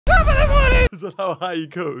because of how high he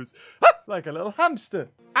goes. Like a little hamster.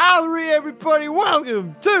 Howdy, everybody.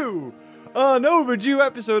 Welcome to an overdue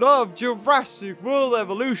episode of Jurassic World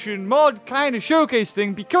Evolution mod kind of showcase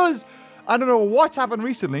thing, because I don't know what's happened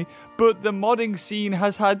recently, but the modding scene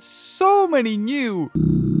has had so many new...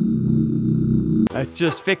 Let's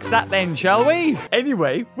just fix that then, shall we?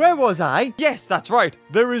 Anyway, where was I? Yes, that's right.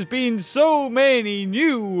 There has been so many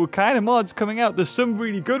new kind of mods coming out. There's some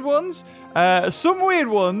really good ones, some weird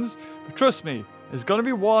ones, but trust me, there's gonna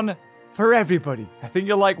be one for everybody. I think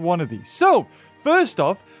you'll like one of these. So, first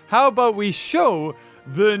off, how about we show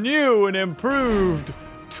the new and improved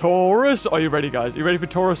Taurus? Are you ready, guys? Are you ready for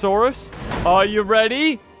Taurosaurus? Are you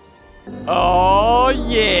ready? Oh,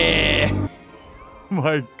 yeah!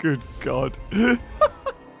 My good God.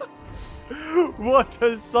 What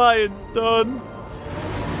has science done?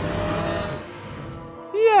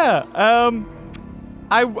 Yeah,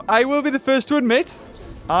 I will be the first to admit,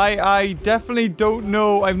 I definitely don't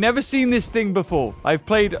know. I've never seen this thing before. I've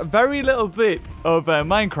played a very little bit of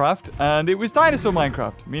Minecraft, and it was dinosaur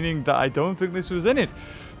Minecraft, meaning that I don't think this was in it.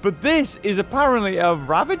 But this is apparently a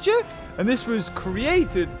Ravager, and this was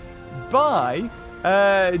created by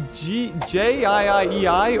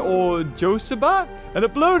J-I-I-E-I or Josaba, and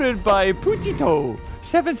uploaded by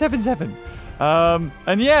Putito777.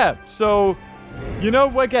 And yeah, so you know,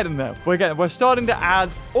 we're getting there. We're starting to add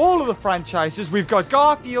all of the franchises. We've got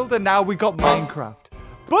Garfield, and now we got Minecraft.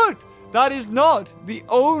 But that is not the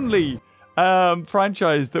only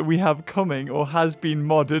franchise that we have coming or has been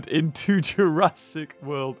modded into Jurassic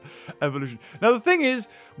World Evolution. Now, the thing is,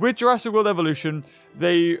 with Jurassic World Evolution,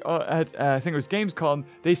 they at I think it was Gamescom,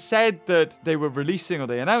 they said that they were releasing, or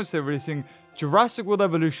they announced they were releasing Jurassic World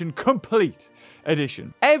Evolution Complete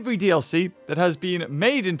Edition. Every DLC that has been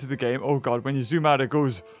made into the game, oh god, when you zoom out, it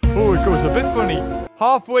goes a bit funny.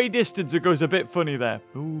 Halfway distance, it goes a bit funny there.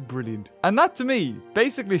 Oh, brilliant. And that, to me,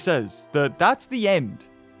 basically says that that's the end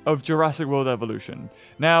of Jurassic World Evolution.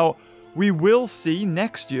 Now, we will see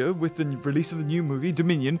next year, with the release of the new movie,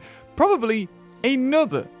 Dominion, probably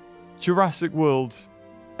another Jurassic World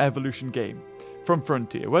Evolution game from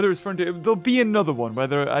Frontier. Whether it's Frontier, there'll be another one.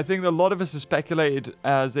 Whether, I think a lot of us have speculated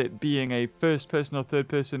as it being a first-person or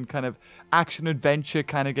third-person kind of action-adventure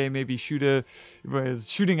kind of game, maybe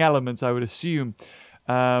shooting elements, I would assume.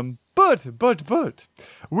 But,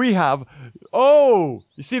 we have... Oh!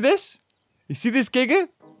 You see this? You see this Giga?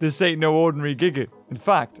 This ain't no ordinary Giga. In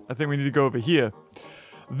fact, I think we need to go over here.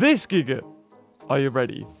 This Giga. Are you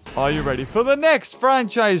ready? Are you ready for the next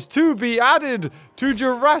franchise to be added to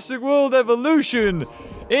Jurassic World Evolution?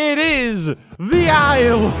 It is the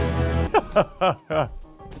Isle.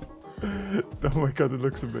 Oh my god, it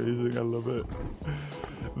looks amazing. I love it.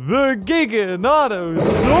 The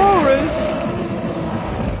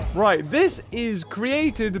Giganotosaurus. Right, this is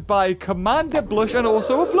created by Commander Blush and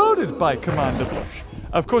also uploaded by Commander Blush.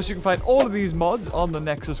 Of course, you can find all of these mods on the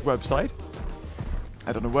Nexus website.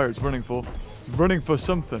 I don't know where it's running for. It's running for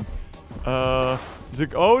something. Oh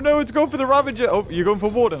no, it's going for the Ravager. Oh, you're going for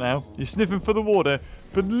water now. You're sniffing for the water.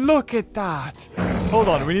 But look at that. Hold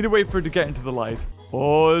on, we need to wait for it to get into the light.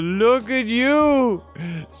 Oh, look at you.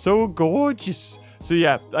 So gorgeous. So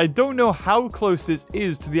yeah, I don't know how close this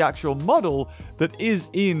is to the actual model that is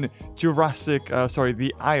in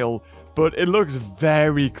the Isle, but it looks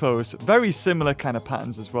very close. Very similar kind of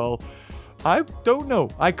patterns as well. I don't know.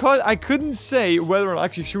 I couldn't say whether...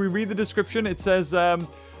 Actually, should we read the description? It says,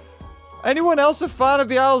 anyone else a fan of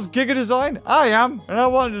the Isle's Giga design? I am, and I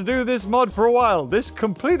wanted to do this mod for a while. This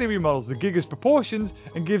completely remodels the Giga's proportions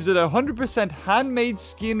and gives it 100% handmade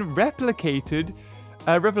skin replicating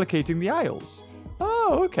the Isles.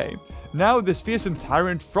 Oh, okay. Now this fearsome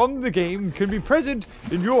tyrant from the game can be present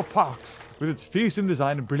in your parks with its fearsome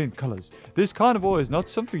design and brilliant colors. This carnivore is not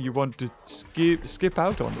something you want to skip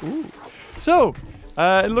out on. Ooh. So,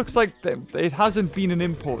 it looks like it hasn't been an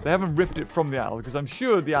import. They haven't ripped it from the Isle, because I'm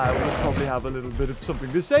sure the Isle will probably have a little bit of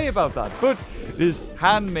something to say about that. But it is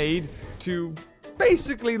handmade to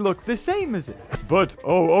basically look the same as it. But,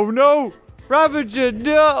 oh no! Ravager,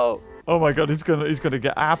 no! Oh my god, he's gonna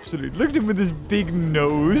get absolute... Look at him with his big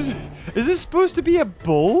nose. Is this supposed to be a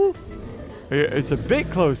bull? It's a bit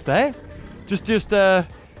close there. Just a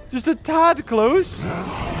tad close.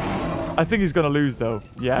 I think he's gonna lose though.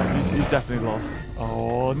 Yeah, he's definitely lost.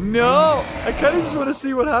 Oh no! I kind of just want to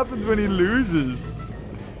see what happens when he loses.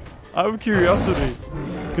 Out of curiosity.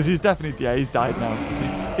 Because he's definitely... Yeah, he's died now.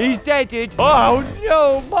 He's deaded. Oh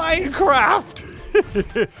no, Minecraft!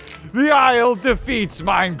 The Isle defeats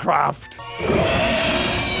Minecraft.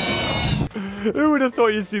 Who would have thought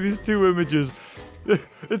you'd see these two images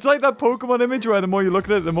It's like that Pokemon image where the more you look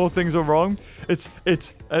at it, the more things are wrong. It's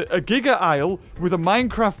a Giga Isle with a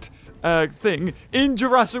Minecraft thing in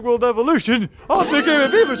Jurassic World Evolution on the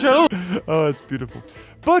TheGamingBeaver channel. Oh, it's beautiful.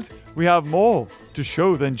 But we have more to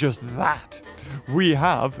show than just that. We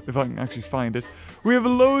have, if I can actually find it, we have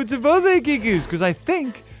loads of other Gigas, because I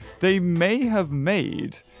think they may have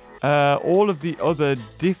made all of the other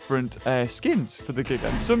different skins for the Giga.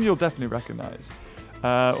 And some you'll definitely recognize.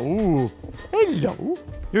 Ooh, hello.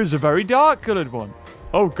 Here's a very dark colored one.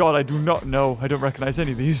 Oh god, I do not know. I don't recognize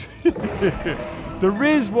any of these. There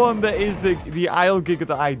is one that is the Isle Giga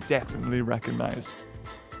that I definitely recognize.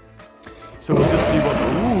 So we'll just see what...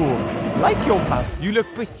 Ooh, like your mouth. You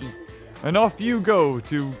look pretty. And off you go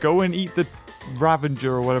to go and eat the Ravenger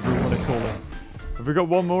or whatever you want to call it. Have we got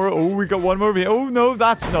one more? Oh, we got one more over here. Oh, no,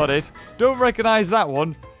 that's not it. Don't recognize that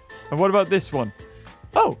one. And what about this one?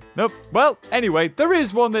 Oh, nope. Well, anyway, there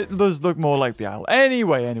is one that does look more like the Isle.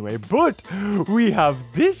 Anyway. But we have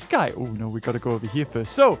this guy. Oh, no, we got to go over here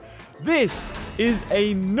first. So, this is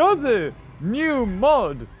another new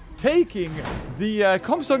mod taking the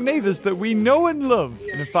Comstock Neighbors that we know and love.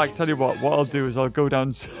 And in fact, tell you what I'll do is I'll go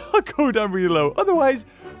down really low. Otherwise,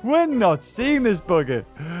 we're not seeing this bugger.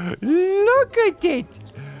 Look at it.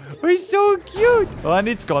 It's so cute. Oh, and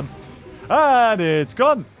it's gone. And it's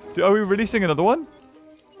gone. Are we releasing another one?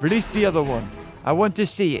 Release the other one. I want to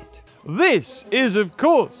see it. This is, of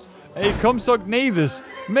course, a Comstock Neighbors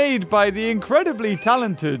made by the incredibly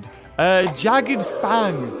talented Jagged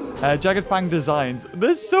Fang Designs.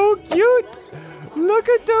 They're so cute. Look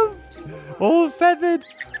at them. All feathered.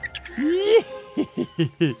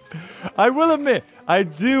 I will admit, I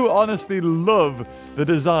do honestly love the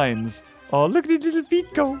designs. Oh, look at his little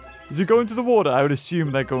feet go. Is he going to the water? I would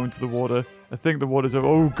assume they're going to the water. I think the water's over.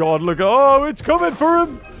 Oh, God, look. Oh, it's coming for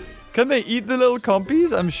him. Can they eat the little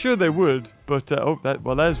compies? I'm sure they would. But,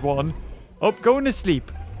 well, there's one. Oh, going to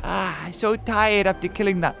sleep. Ah, I'm so tired after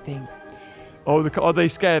killing that thing. Oh, are they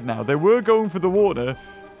scared now? They were going for the water.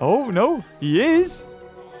 Oh, no. He is.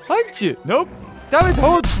 Aren't you? Nope. Damn it,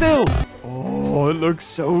 hold still. Oh, it looks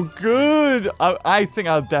so good. I think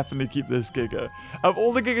I'll definitely keep this Giga. Of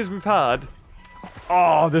all the Gigas we've had,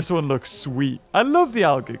 oh, this one looks sweet. I love the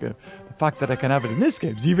Owl Giga. The fact that I can have it in this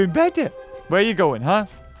game is even better. Where are you going, huh?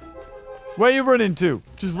 Where are you running to?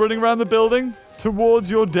 Just running around the building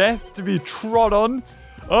towards your death to be trod on?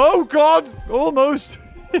 Oh, God. Almost.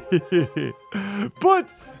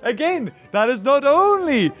 But, again, that is not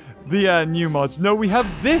only the new mods. No, we have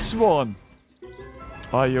this one.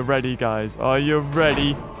 Are you ready, guys? Are you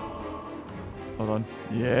ready? Hold on.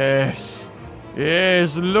 Yes.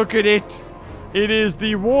 Yes, look at it. It is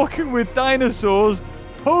the Walking with Dinosaurs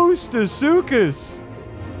Post-Asukas.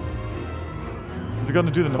 Is it going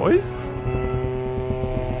to do the noise?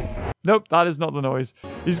 Nope, that is not the noise.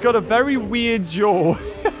 He's got a very weird jaw.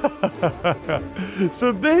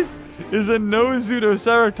 So this is a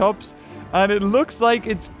Nozotoceratops, and it looks like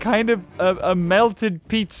it's kind of a melted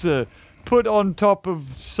pizza put on top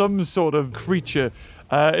of some sort of creature.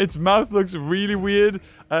 Its mouth looks really weird.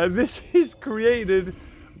 This is created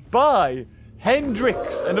by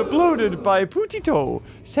Hendrix and uploaded by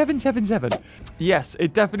Putito777. Yes,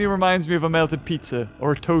 it definitely reminds me of a melted pizza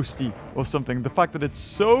or a toasty or something. The fact that it's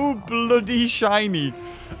so bloody shiny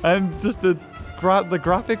and just the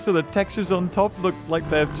graphics or the textures on top look like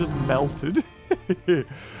they've just melted.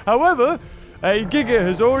 However, a Giga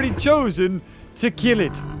has already chosen to kill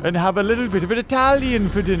it and have a little bit of an Italian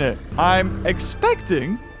for dinner. I'm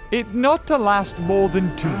expecting it not to last more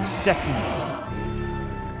than 2 seconds.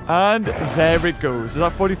 And there it goes. Is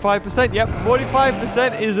that 45%? Yep,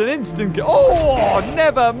 45% is an instant kill. Oh,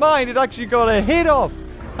 never mind. It actually got a hit off.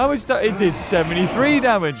 How much it did 73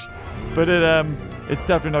 damage. But it's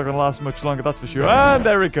definitely not going to last much longer, that's for sure. And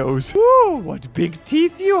there it goes. Woo, what big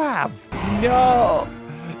teeth you have. No.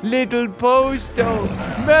 Little Posto,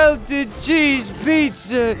 melted cheese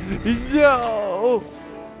pizza, no!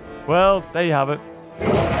 Well, there you have it.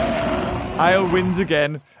 Isle wins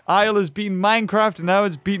again. Isle has beaten Minecraft, and now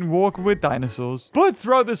it's beaten Walking with Dinosaurs. But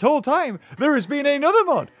throughout this whole time, there has been another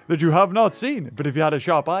mod that you have not seen. But if you had a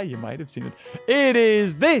sharp eye, you might have seen it. It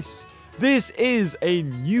is this. This is a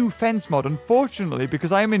new fence mod, unfortunately,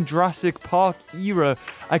 because I am in Jurassic Park era.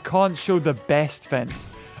 I can't show the best fence.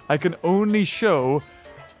 I can only show...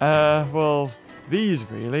 well, these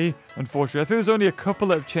really, unfortunately. I think there's only a couple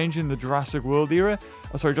that have changed in the Jurassic World era.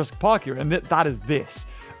 Oh, sorry, Jurassic Park era, and that is this.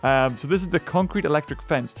 So this is the concrete electric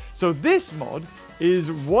fence. So this mod is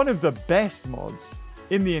one of the best mods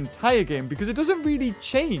in the entire game because it doesn't really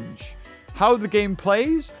change how the game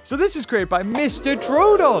plays. So this is created by Mr.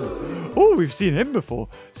 Trodon. Oh, we've seen him before.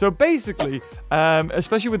 So basically,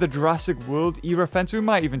 especially with the Jurassic World era fence, we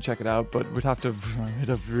might even check it out, but we'd have to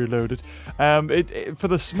reload it. For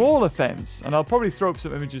the smaller fence, and I'll probably throw up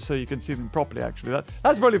some images so you can see them properly, actually.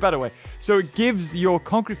 That's probably a better way. So it gives your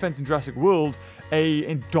concrete fence in Jurassic World a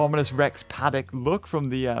Indominus Rex paddock look from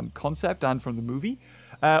the concept and from the movie.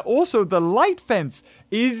 Also, the light fence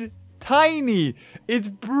is tiny. It's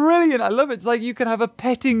brilliant. I love it. It's like you can have a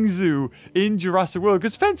petting zoo in Jurassic World,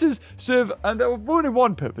 because fences serve only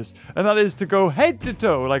one purpose, and that is to go head to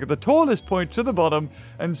toe, like at the tallest point to the bottom,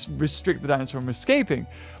 and restrict the dinosaurs from escaping.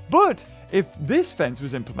 But if this fence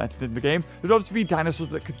was implemented in the game, there'd obviously be dinosaurs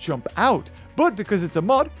that could jump out. But because it's a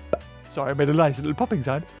mod, sorry, I made a nice little popping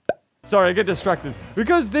sound. Sorry, I get distracted.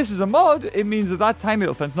 Because this is a mod, it means that tiny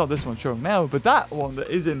little fence, not this one showing now, but that one that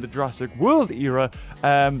is in the Jurassic World era,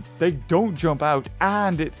 they don't jump out,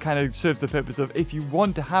 and it kind of serves the purpose of, if you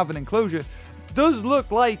want to have an enclosure, it does look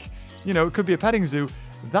like, you know, it could be a petting zoo,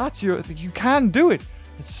 you can do it.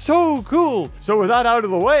 It's so cool. So with that out of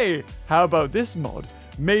the way, how about this mod?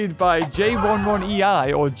 Made by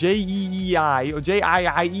J11EI, or JEEI, or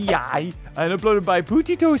JIIEI, and uploaded by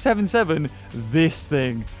Putito77, this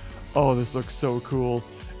thing. Oh, this looks so cool.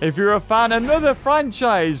 If you're a fan of another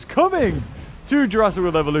franchise coming to Jurassic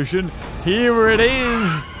World Evolution, here it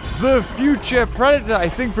is. The future predator, I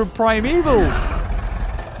think from Primeval.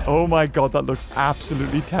 Oh my god, that looks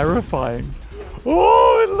absolutely terrifying.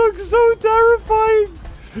 Oh, it looks so terrifying.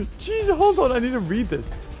 Jeez, hold on, I need to read this.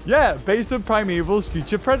 Yeah, based on Primeval's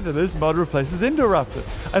future predator, this mod replaces Indoraptor.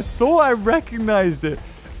 I thought I recognized it.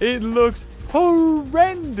 It looks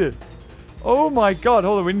horrendous. Oh my god,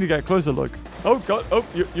 hold on, we need to get a closer look. Oh god, oh,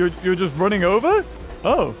 you're just running over?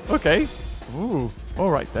 Oh, okay. Ooh,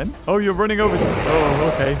 alright then. Oh, you're running over.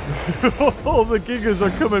 Oh, okay. All the gigas are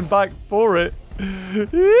coming back for it.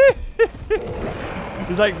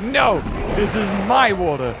 It's like, no, this is my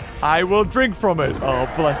water. I will drink from it.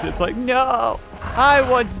 Oh, bless it. It's like, no, I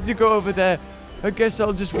wanted to go over there. I guess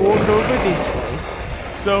I'll just walk over this way.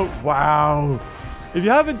 So, wow. If you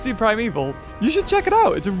haven't seen Primeval, you should check it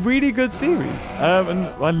out. It's a really good series. And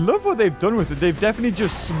I love what they've done with it. They've definitely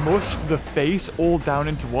just smushed the face all down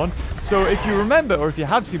into one. So if you remember, or if you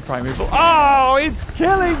have seen Primeval, oh, it's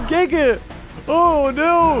killing Giga. Oh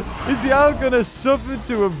no, is the owl gonna suffer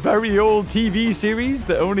to a very old TV series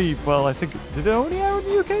that only, well, I think, did it only air in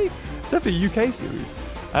the UK? It's definitely a UK series.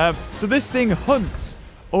 So this thing hunts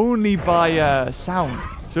only by sound.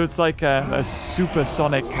 So it's like a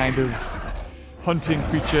supersonic kind of hunting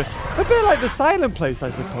creature. A bit like the Silent Place, I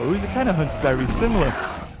suppose. It kind of hunts very similar.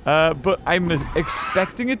 But I'm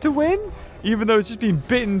expecting it to win, even though it's just been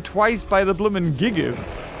bitten twice by the bloomin' Giga.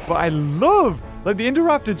 But I love, like, the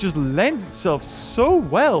Indoraptor just lends itself so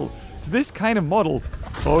well to this kind of model.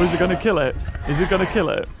 Oh, is it going to kill it? Is it going to kill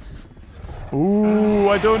it? Ooh,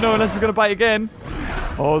 I don't know unless it's going to bite again.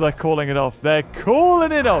 Oh, they're calling it off. They're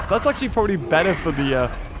calling it off. That's actually probably better for the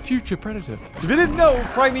future predator. So if you didn't know,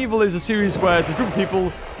 Primeval is a series where it's a group of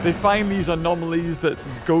people, they find these anomalies that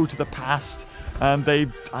go to the past, and they,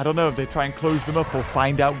 I don't know, they try and close them up or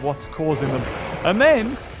find out what's causing them. And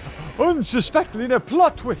then, unsuspectedly, in a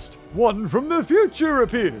plot twist, one from the future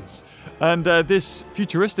appears. And this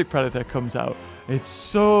futuristic predator comes out. It's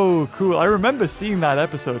so cool. I remember seeing that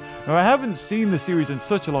episode. Now, I haven't seen the series in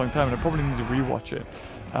such a long time, and I probably need to rewatch it.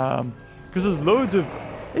 Because there's loads of...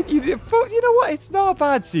 you know what? It's not a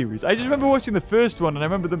bad series. I just remember watching the first one, and I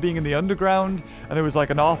remember them being in the underground, and there was like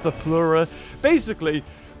an Arthur Plura. Basically,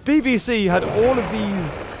 BBC had all of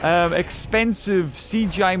these expensive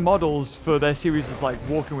CGI models for their series, like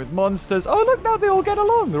Walking with Monsters. Oh, look, now they all get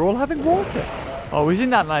along. They're all having water. Oh, isn't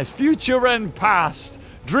that nice? Future and past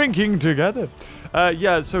drinking together.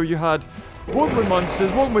 Yeah, so you had one with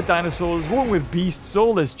monsters, one with dinosaurs, one with beasts,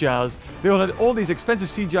 all this jazz. They all had all these expensive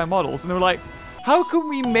CGI models, and they were like, how can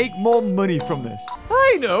we make more money from this?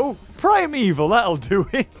 I know, Primeval, that'll do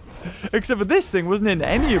it. Except for this thing wasn't in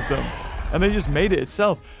any of them, and they just made it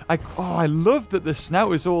itself. I love that the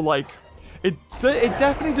snout is all like, it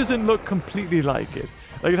definitely doesn't look completely like it.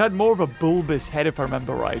 Like, it had more of a bulbous head, if I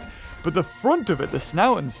remember right. But the front of it, the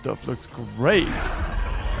snout and stuff, looks great.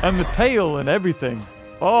 And the tail and everything.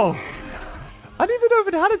 Oh, I didn't even know if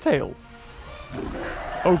it had a tail.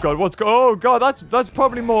 Oh god, oh god, that's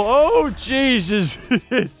probably more. Oh Jesus,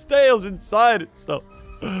 its tail's inside itself.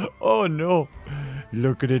 Oh no,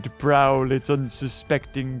 look at it prowl its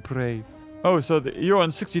unsuspecting prey. Oh, so you're on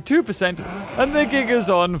 62% and the Giga's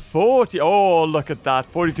on 40. Oh, look at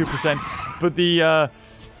that, 42%. But the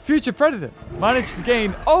future predator managed to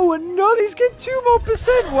gain. Oh, and no, he's getting 2 more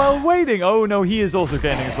 % while waiting. Oh no, he is also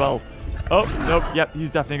gaining as well. Oh, nope, yep, he's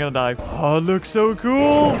definitely gonna die. Oh, it looks so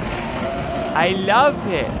cool. I love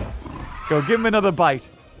it. Go, give him another bite.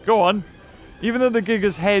 Go on. Even though the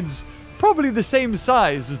Giga's head's probably the same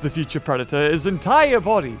size as the future Predator, his entire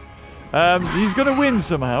body, he's gonna win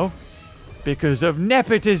somehow because of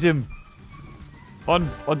nepotism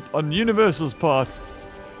on Universal's part.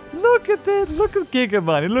 Look at that. Look at Giga,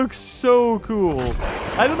 man. It looks so cool.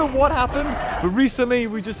 I don't know what happened, but recently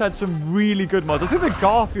we just had some really good mods. I think that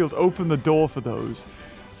Garfield opened the door for those.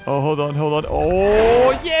 Oh, hold on, hold on.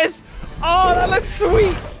 Oh, yes. Oh, that looks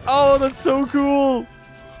sweet. Oh, that's so cool.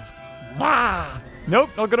 Ah. Nope,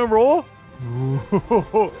 not gonna roar.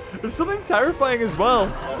 There's something terrifying as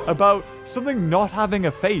well about something not having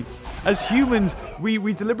a face. As humans, we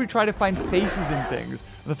deliberately try to find faces in things.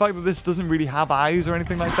 And the fact that this doesn't really have eyes or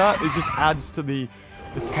anything like that, it just adds to the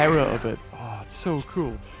terror of it. Oh, it's so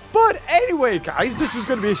cool. But anyway, guys, this was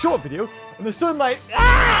going to be a short video. And the sunlight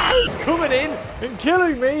is coming in and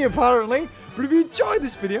killing me, apparently. But if you enjoyed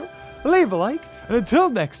this video, leave a like. And until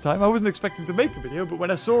next time, I wasn't expecting to make a video, but when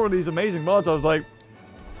I saw all these amazing mods, I was like,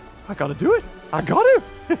 I gotta do it. I gotta.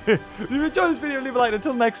 If you enjoyed this video, leave a like.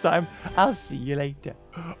 Until next time, I'll see you later.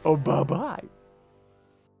 Oh, bye-bye.